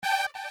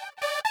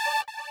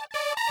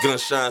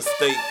Gunshine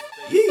State,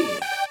 yeah.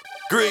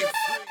 Grief,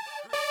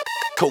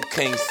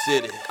 Cocaine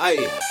City,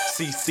 Aye.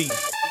 CC,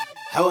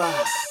 How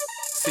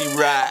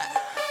C-Ride.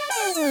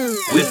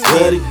 we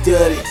dirty,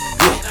 yeah.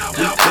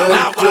 We Now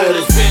I dirty,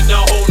 done spent the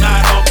whole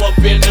night up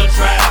in the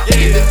trap.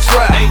 In the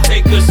trap. Ain't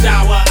take a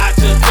shower, I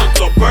just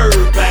took a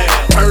bird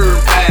bath.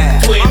 Bird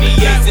bath.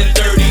 28s and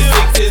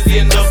 36s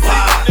in the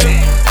pot.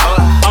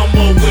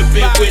 I'ma whip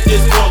it with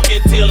this funk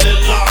until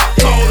it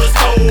locked. Call the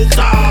stove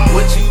top.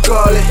 What you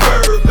call it?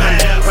 Bird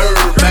bath.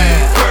 Bird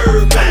bath.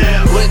 Bird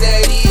bath. What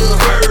that is?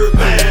 Bird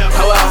bath.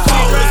 Call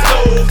the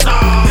stove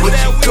top. What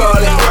you call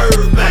it?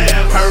 Bird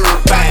bath.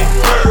 Bird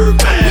bath. Bird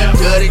bath.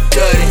 Dirty,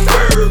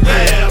 Bird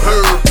bath.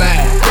 bird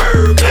bath.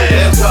 Bird bath.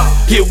 Let's go.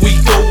 Here we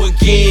go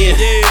again,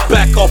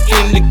 back off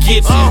in the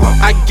kitchen.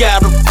 I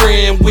got a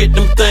friend with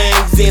them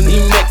things and he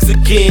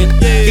Mexican.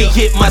 He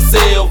hit my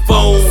cell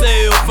phone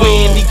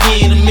when he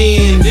get him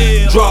in.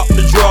 Drop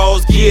the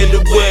drawers, get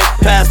it wet,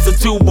 pass it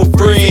to a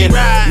friend.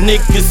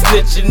 Niggas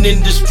snitching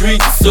in the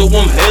streets, so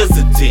I'm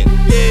hesitant.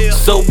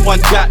 So I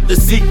got the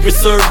Secret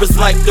Service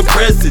like the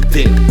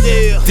president.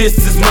 This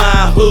is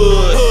my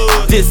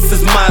hood, this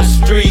is my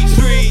street.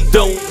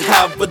 Don't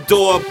have a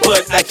door,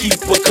 but I keep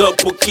a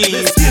couple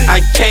keys.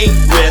 I can't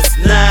rest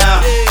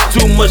now,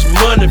 too much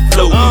money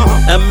floating.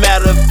 A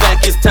matter of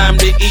fact, it's time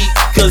to eat,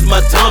 cause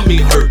my tummy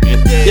hurting.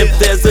 If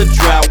there's a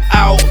drought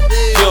out,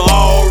 you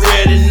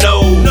already know.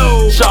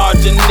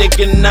 Charge a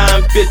nigga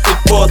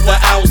 $9.50 for the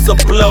ounce of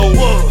blow.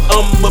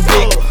 I'm a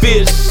big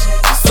fish,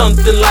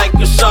 something like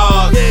a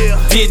shark.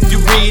 Did you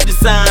read the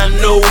sign?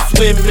 No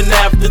swimming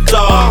after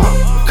dark.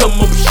 Come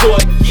up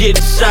short, get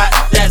shot,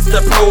 that's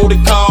the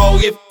protocol.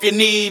 If you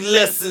need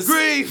lessons,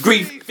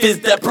 grief is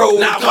that protocol.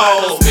 Now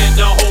I done spent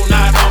the whole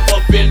night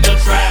up in the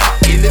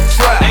trap. In the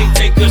trap. Ain't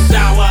take a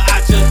shower,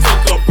 I just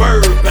took a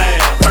bird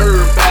bath.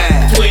 Bird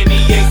bath.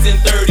 28s and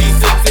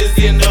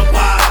 36s in the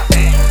pot.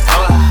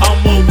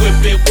 I'ma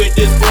whip it with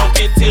this funk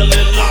until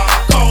it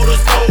locked. Call the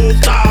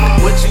stove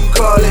top. What you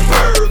call it?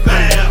 Bird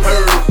bath.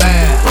 Bird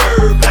bath.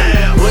 Bird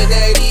bath. What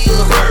that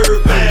is?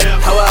 Bird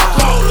bath.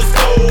 Call the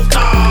stove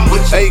top.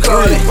 What you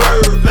call it?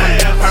 Bird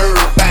bath.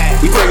 Bird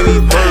bath. We taking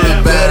these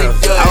bird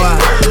baths.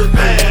 Bird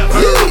bath.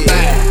 Bird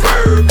bath.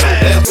 Bird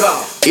bath. Let's go.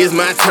 It's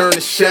my turn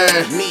to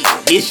shine.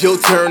 It's your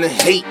turn to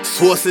hate.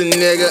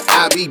 Schwarzenegger,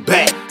 I'll be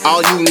back.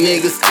 All you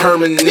niggas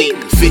terminate.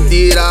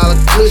 $50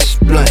 kush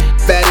blunt.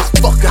 Fat as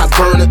fuck, I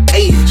burn an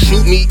 8.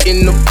 Shoot me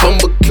in the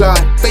bumper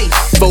clot face.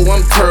 So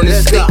I'm turning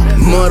state.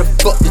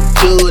 Motherfuck the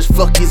judge,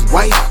 fuck his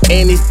wife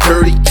and his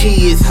dirty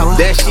kids.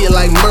 That shit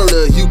like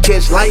murder, you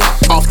catch life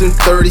off them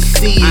 30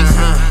 C's.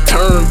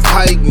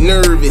 Turnpike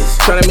nervous,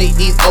 tryna make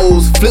these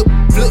O's flip.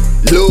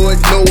 Lord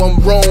know I'm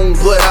wrong,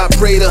 but I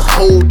pray the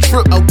whole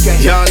trip. Okay,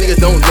 y'all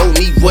niggas don't know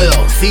me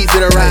well. See to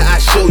the right, I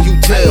show you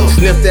tell.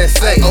 Sniff that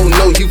sack, oh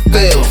no you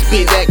fail.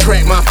 Spit that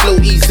crack, my flow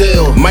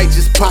easel. Might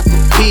just pop a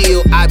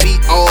pill, I be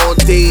all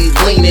day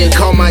leaning.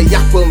 Call my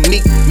yappa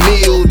Meek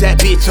Mill, that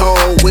bitch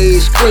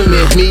always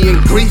screaming. Me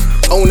and Grief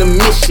on a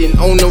mission,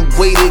 on the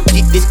way to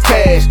get this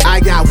cash. I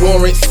got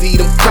warrants, see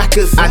them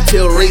crackers. I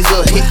tell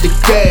Razor hit the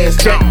gas.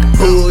 Jack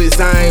boys,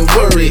 I ain't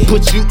worried.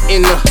 Put you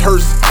in the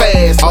hearse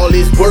fast. All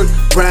this work,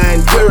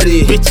 grind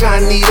dirty. Bitch, I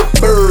need a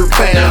bird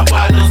bath. Now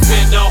I done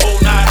spent the whole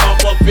night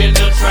up in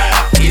the trap.